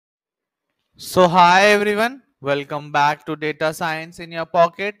So hi everyone, welcome back to Data Science in your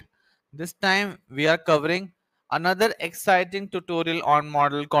pocket. This time we are covering another exciting tutorial on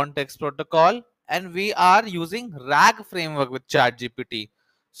Model Context Protocol, and we are using RAG framework with ChatGPT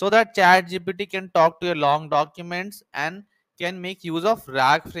so that ChatGPT can talk to your long documents and can make use of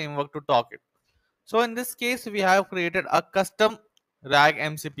RAG framework to talk it. So in this case, we have created a custom RAG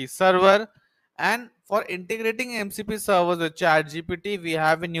MCP server, and for integrating MCP servers with ChatGPT, we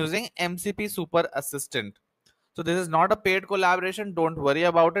have been using MCP Super Assistant. So this is not a paid collaboration. Don't worry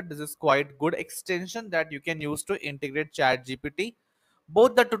about it. This is quite good extension that you can use to integrate ChatGPT.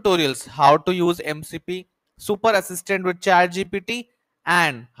 Both the tutorials, how to use MCP Super Assistant with ChatGPT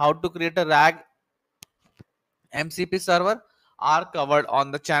and how to create a RAG MCP server, are covered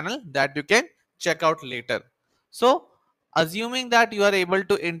on the channel that you can check out later. So assuming that you are able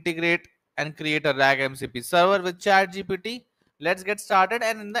to integrate and create a RAG MCP server with ChatGPT, let's get started,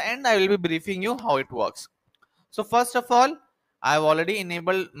 and in the end I will be briefing you how it works. So first of all, I've already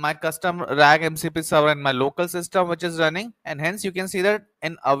enabled my custom RAG MCP server in my local system which is running, and hence you can see that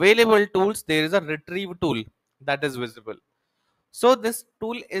in available tools there is a retrieve tool that is visible. So this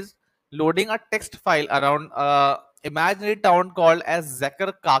tool is loading a text file around imaginary town called as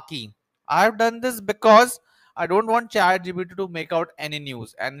Kaki. I have done this because I don't want ChatGPT to make out any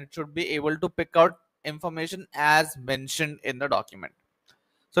news, and it should be able to pick out information as mentioned in the document.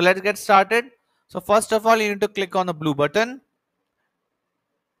 So let's get started. So first of all, you need to click on the blue button,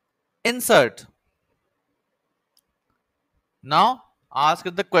 insert. Now ask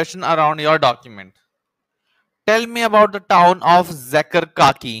the question around your document. Tell me about the town of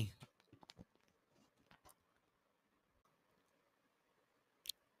Kaki.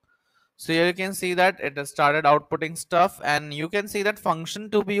 So here you can see that it has started outputting stuff, and you can see that function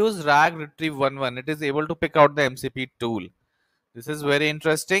to be used rag retrieve 11. It is able to pick out the MCP tool. This is very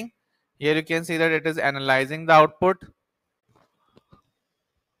interesting. Here you can see that it is analyzing the output.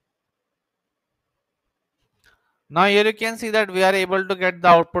 Now here you can see that we are able to get the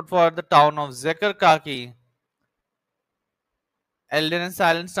output for the town of Zekarkaki. Eldon and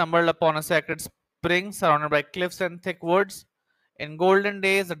Silent stumbled upon a sacred spring surrounded by cliffs and thick woods. In golden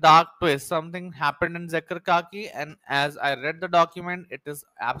days, a dark twist, something happened in Zekarkaki, and as I read the document, it is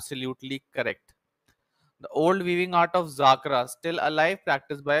absolutely correct. The old weaving art of Zakra, still alive,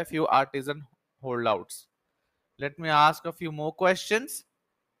 practiced by a few artisan holdouts. Let me ask a few more questions.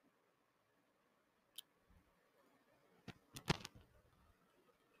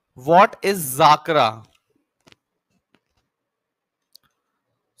 What is Zakra?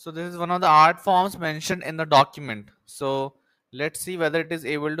 So this is one of the art forms mentioned in the document. So let's see whether it is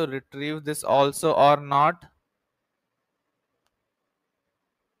able to retrieve this also or not.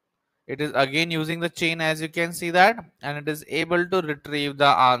 It is again using the chain, as you can see that, and it is able to retrieve the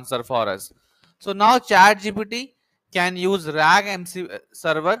answer for us. So now ChatGPT can use RAG MC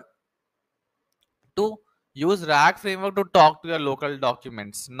server to use RAG framework to talk to your local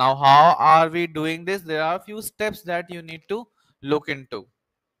documents. Now, how are we doing this? There are a few steps that you need to look into.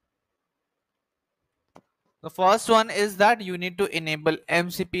 The first one is that you need to enable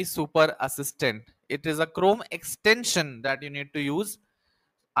MCP Super Assistant. It is a Chrome extension that you need to use.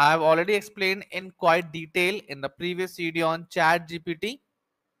 I have already explained in quite detail in the previous video on ChatGPT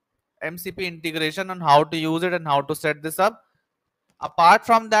MCP integration on how to use it and how to set this up. Apart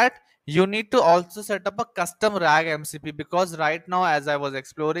from that, you need to also set up a custom RAG MCP, because right now, as I was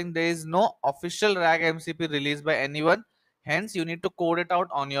exploring, there is no official RAG MCP released by anyone. Hence, you need to code it out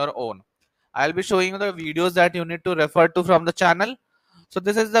on your own. I'll be showing you the videos that you need to refer to from the channel. So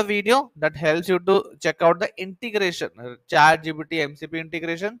this is the video that helps you to check out the integration, ChatGPT MCP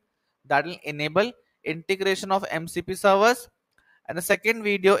integration, that will enable integration of MCP servers. And the second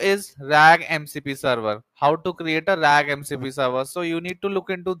video is RAG MCP server, how to create a RAG MCP server. So you need to look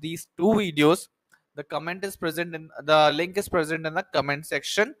into these two videos. The link is present in the comment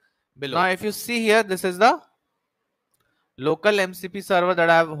section below. Now if you see here, this is the local MCP server that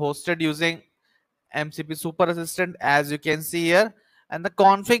I have hosted using MCP Super Assistant, as you can see here, and the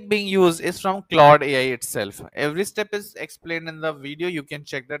config being used is from Claude AI itself. Every step is explained in the video, you can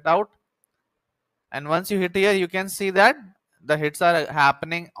check that out. And once you hit here, you can see that the hits are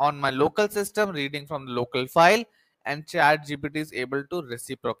happening on my local system, reading from the local file, and ChatGPT is able to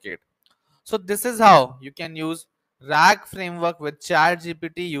reciprocate. So this is how you can use RAG framework with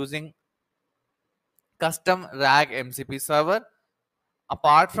ChatGPT using custom RAG MCP server.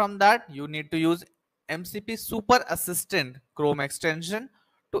 Apart from that, you need to use MCP Super Assistant Chrome extension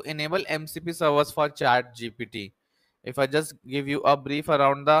to enable MCP servers for ChatGPT. If I just give you a brief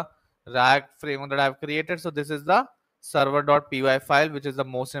around the RAG framework that I have created, so this is the server.py file, which is the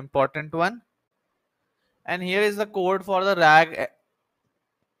most important one. And here is the code for the RAG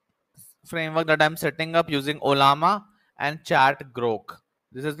framework that I'm setting up using Olama and Chat Grok.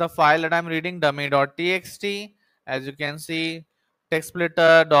 This is the file that I'm reading, dummy.txt. As you can see, text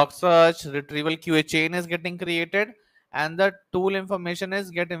splitter, doc search, retrieval QA chain is getting created, and the tool information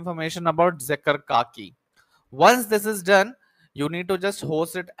is get information about Zeker Kaki. Once this is done, you need to just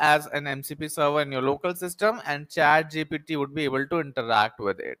host it as an MCP server in your local system, and ChatGPT would be able to interact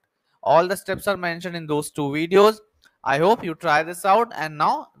with it. All the steps are mentioned in those two videos. I hope you try this out, and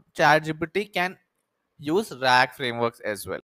now ChatGPT can use RAG frameworks as well.